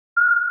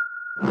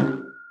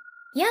Yum,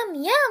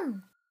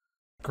 yum!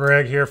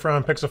 Greg here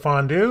from Pixel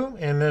Fondue.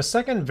 In this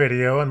second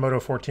video on MODO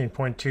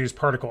 14.2's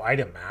particle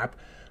item map,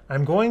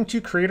 I'm going to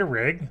create a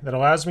rig that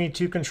allows me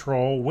to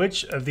control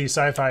which of these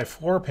sci-fi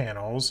floor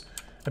panels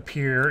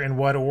appear in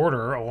what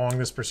order along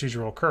this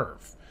procedural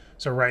curve.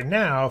 So right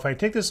now, if I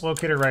take this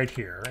locator right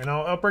here, and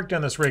I'll break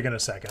down this rig in a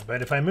second,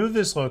 but if I move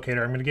this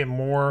locator, I'm going to get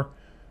more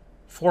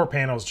floor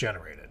panels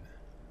generated.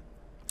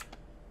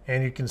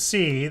 And you can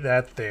see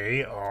that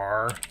they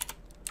are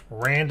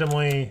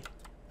randomly,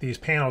 these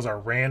panels are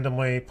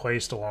randomly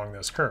placed along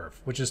this curve,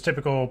 which is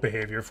typical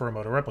behavior for a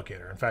MODO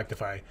replicator. In fact,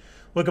 if I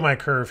look at my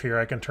curve here,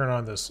 I can turn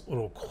on this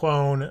little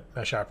clone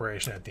mesh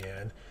operation at the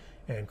end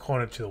and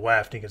clone it to the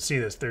left. You can see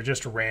this, they're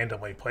just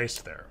randomly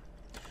placed there.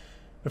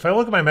 If I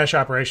look at my mesh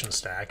operation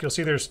stack, you'll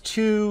see there's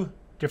two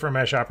different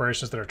mesh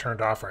operations that are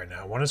turned off right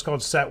now. One is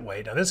called set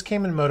weight. Now this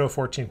came in MODO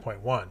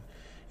 14.1,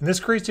 and this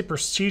creates a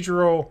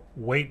procedural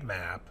weight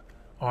map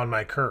on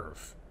my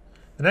curve.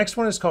 The next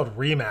one is called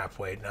remap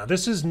weight. Now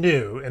this is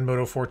new in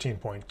MODO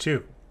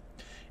 14.2.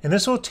 And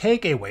this will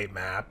take a weight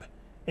map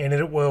and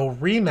it will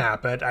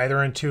remap it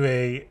either into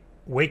a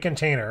weight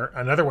container,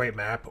 another weight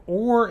map,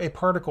 or a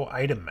particle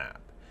item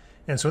map.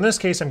 And so in this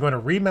case, I'm going to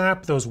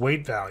remap those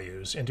weight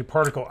values into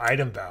particle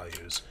item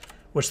values,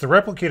 which the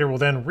replicator will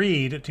then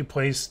read to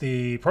place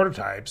the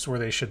prototypes where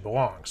they should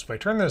belong. So if I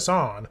turn this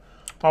on,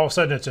 all of a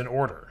sudden it's in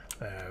order.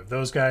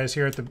 Those guys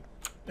here at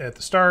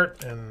the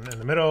start and in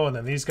the middle, and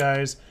then these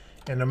guys.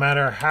 And no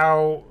matter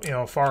how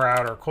far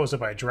out or close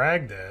up I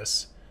drag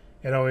this,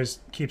 it always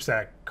keeps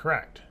that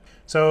correct.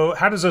 So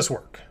how does this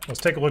work?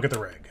 Let's take a look at the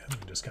rig.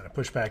 Just kind of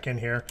push back in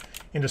here.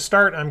 And to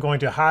start, I'm going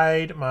to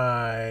hide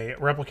my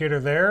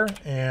replicator there,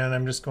 and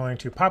I'm just going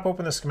to pop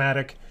open the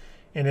schematic.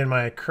 And in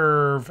my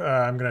curve,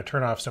 I'm going to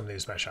turn off some of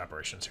these mesh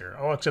operations here.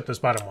 I'll accept this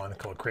bottom one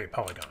called create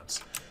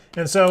polygons.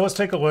 And so let's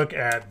take a look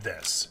at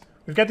this.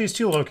 We've got these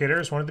two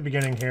locators, one at the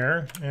beginning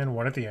here and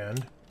one at the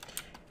end.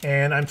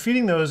 And I'm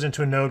feeding those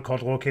into a node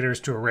called locators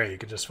to array. You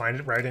can just find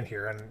it right in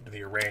here on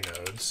the array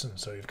nodes. And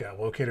so you've got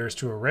locators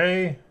to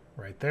array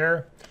right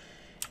there.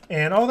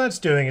 And all that's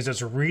doing is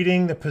it's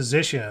reading the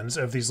positions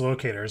of these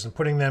locators and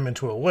putting them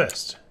into a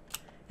list.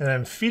 And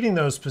I'm feeding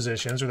those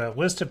positions, or that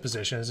list of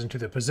positions, into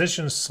the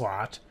positions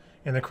slot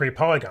in the create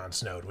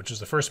polygons node, which is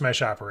the first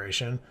mesh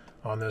operation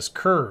on this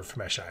curve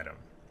mesh item.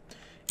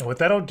 And what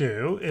that'll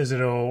do is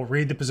it'll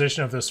read the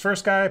position of this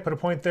first guy, put a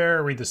point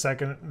there, read the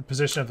second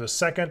position of the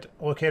second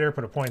locator,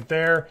 put a point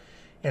there,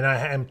 and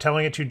I am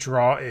telling it to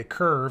draw a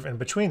curve in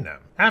between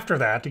them. After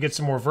that, to get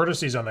some more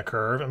vertices on the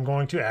curve, I'm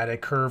going to add a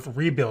curve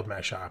rebuild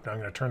mesh op. Now I'm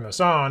going to turn this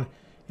on,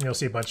 and you'll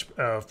see a bunch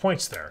of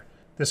points there.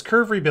 This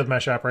curve rebuild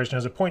mesh operation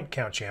has a point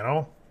count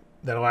channel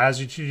that allows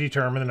you to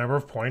determine the number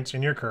of points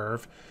in your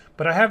curve,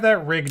 but I have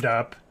that rigged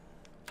up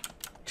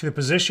to the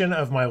position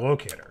of my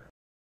locator.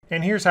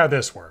 And here's how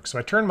this works. So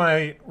I turn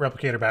my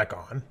replicator back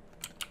on.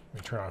 Let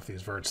me turn off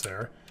these verts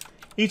there.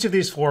 Each of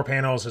these floor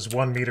panels is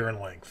 1 meter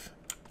in length.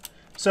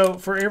 So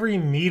for every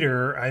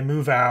meter I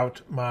move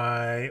out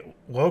my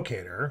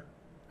locator,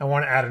 I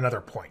want to add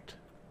another point.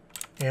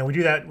 And we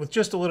do that with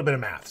just a little bit of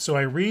math. So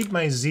I read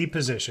my Z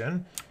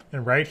position,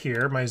 and right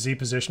here my Z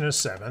position is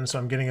 7. So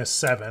I'm getting a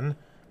 7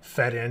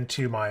 fed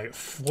into my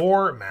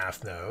floor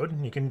math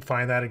node. You can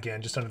find that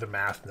again just under the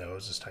math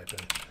nodes. Just type in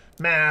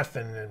math,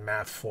 and then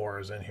math floor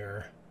is in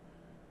here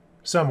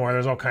somewhere.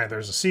 There's all kinds.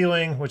 There's a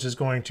ceiling, which is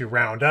going to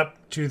round up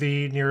to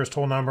the nearest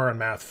whole number, and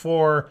math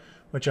floor,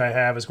 which I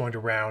have, is going to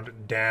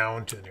round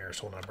down to the nearest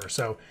whole number.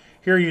 So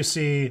here you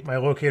see my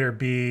locator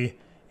B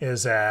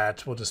is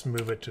at, we'll just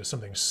move it to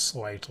something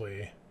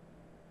slightly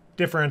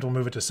different. We'll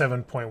move it to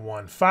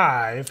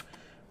 7.15,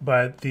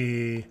 but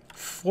the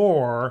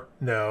floor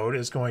node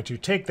is going to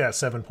take that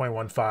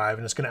 7.15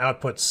 and it's going to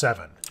output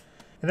 7.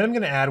 And then I'm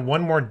going to add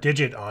one more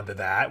digit onto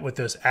that with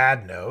this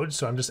add node.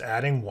 So I'm just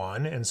adding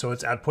 1, and so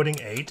it's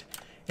outputting 8,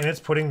 and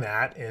it's putting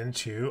that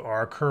into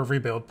our curve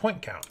rebuild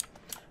point count.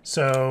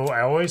 So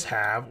I always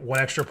have one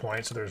extra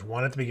point. So there's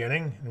 1 at the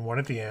beginning and 1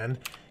 at the end.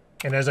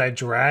 And as I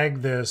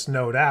drag this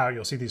node out,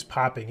 you'll see these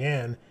popping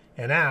in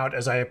and out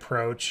as I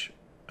approach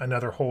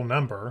another whole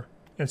number.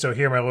 And so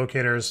here my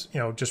locator is,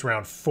 just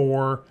around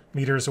 4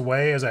 meters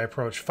away. As I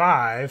approach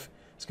 5,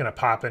 it's going to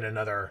pop in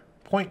another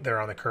point there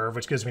on the curve,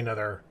 which gives me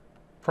another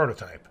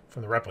prototype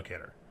from the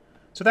replicator.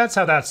 So that's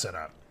how that's set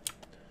up.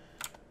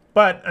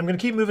 But I'm going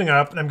to keep moving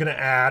up, and I'm going to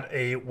add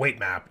a weight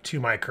map to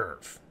my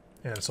curve.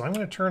 And so I'm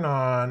going to turn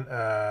on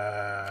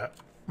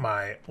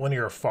my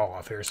linear fall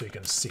off here so you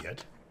can see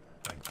it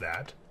like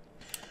that.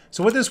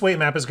 So what this weight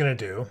map is going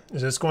to do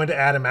is it's going to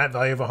add a map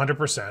value of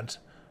 100%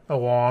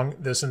 along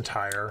this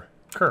entire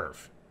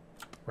curve,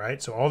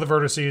 right? So all the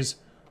vertices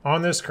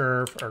on this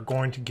curve are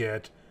going to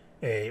get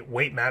a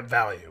weight map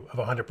value of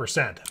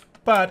 100%.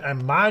 But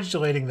I'm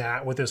modulating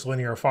that with this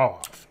linear fall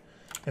off.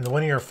 And the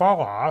linear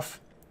fall off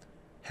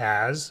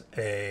has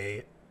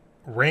a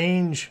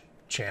range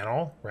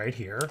channel right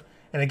here.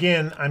 And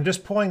again, I'm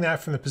just pulling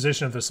that from the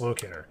position of this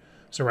locator.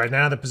 So right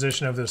now the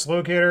position of this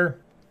locator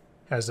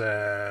has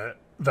a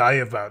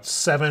value of about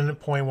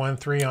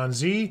 7.13 on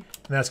Z, and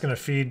that's going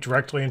to feed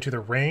directly into the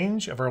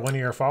range of our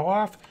linear fall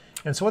off.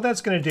 And so what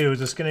that's going to do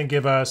is it's going to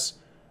give us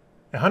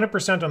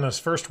 100% on this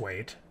first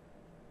weight,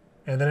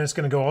 and then it's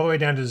going to go all the way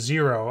down to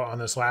 0 on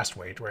this last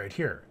weight right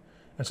here.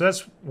 And so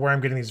that's where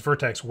I'm getting these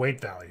vertex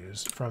weight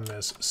values from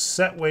this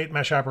set weight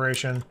mesh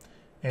operation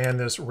and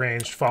this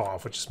ranged fall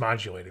off, which is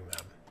modulating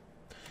them.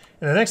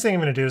 And the next thing I'm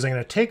going to do is I'm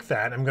going to take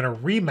that, I'm going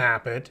to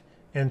remap it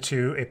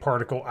into a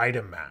particle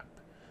item map.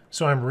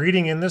 So I'm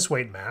reading in this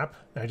weight map.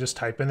 I just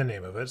type in the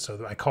name of it.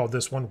 So I called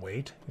this one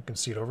weight. You can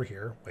see it over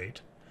here,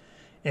 weight.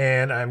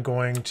 And I'm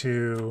going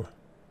to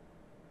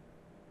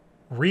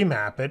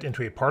remap it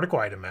into a particle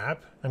item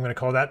map. I'm going to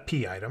call that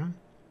P item.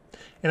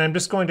 And I'm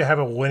just going to have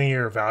a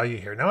linear value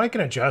here. Now I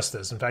can adjust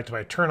this. In fact, if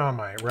I turn on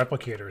my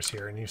replicators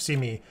here and you see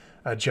me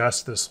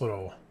adjust this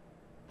little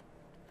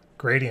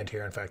gradient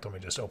here. In fact, let me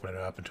just open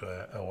it up into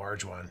a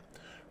large one.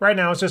 Right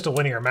now, it's just a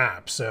linear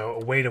map. So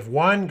a weight of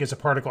 1 gets a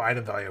particle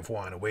item value of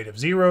 1. A weight of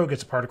 0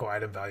 gets a particle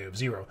item value of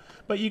 0.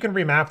 But you can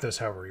remap this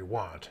however you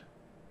want.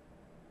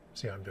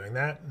 See how I'm doing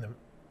that? And the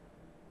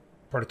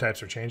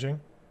prototypes are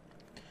changing.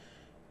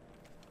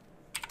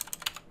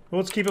 Well,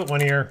 let's keep it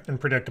linear and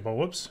predictable.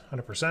 Whoops,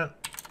 100%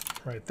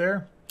 right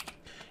there.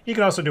 You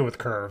can also do it with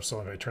curves.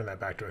 So if I turn that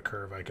back to a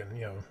curve, I can,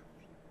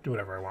 do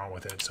whatever I want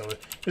with it. So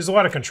there's a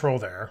lot of control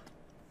there.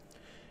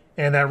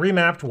 And that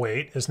remapped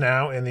weight is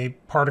now in the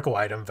particle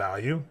item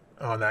value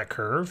on that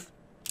curve.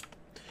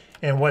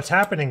 And what's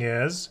happening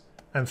is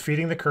I'm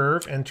feeding the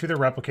curve into the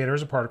replicator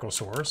as a particle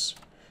source.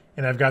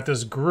 And I've got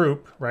this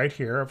group right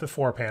here of the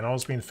floor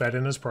panels being fed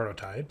in as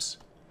prototypes.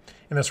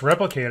 And this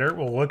replicator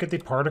will look at the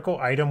particle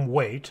item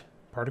weight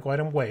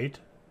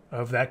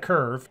of that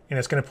curve, and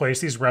it's going to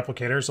place these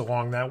replicators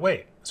along that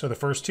weight. So the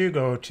first two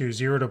go to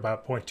 0 to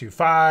about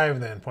 0.25,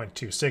 and then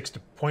 0.26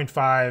 to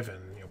 0.5,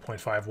 and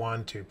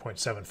 0.51 to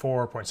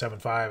 0.74,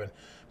 0.75, and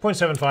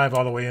 0.75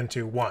 all the way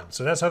into 1.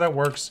 So that's how that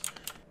works.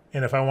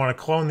 And if I want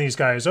to clone these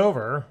guys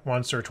over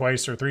once or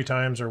twice or 3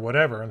 times or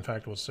whatever, in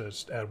fact, let's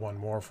just add one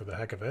more for the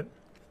heck of it.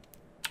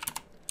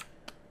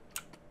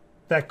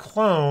 That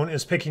clone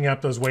is picking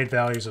up those weight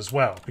values as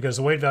well, because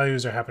the weight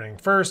values are happening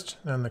first,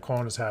 and the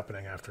clone is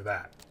happening after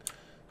that.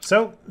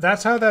 So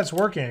that's how that's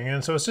working.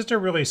 And so it's just a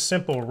really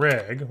simple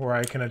rig where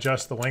I can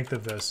adjust the length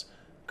of this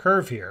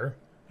curve here.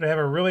 But I have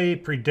a really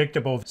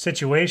predictable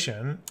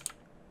situation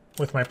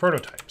with my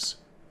prototypes.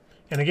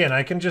 And again,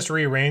 I can just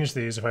rearrange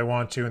these if I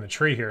want to in the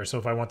tree here. So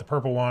if I want the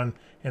purple one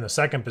in the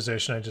second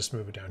position, I just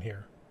move it down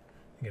here,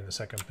 again, the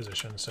second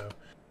position. So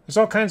there's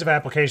all kinds of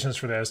applications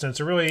for this, and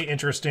it's a really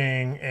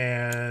interesting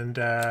and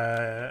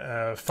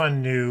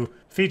fun new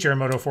feature in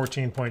MODO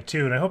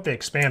 14.2, and I hope they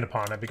expand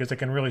upon it because I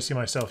can really see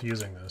myself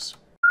using this.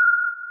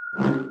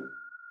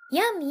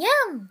 Yum,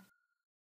 yum!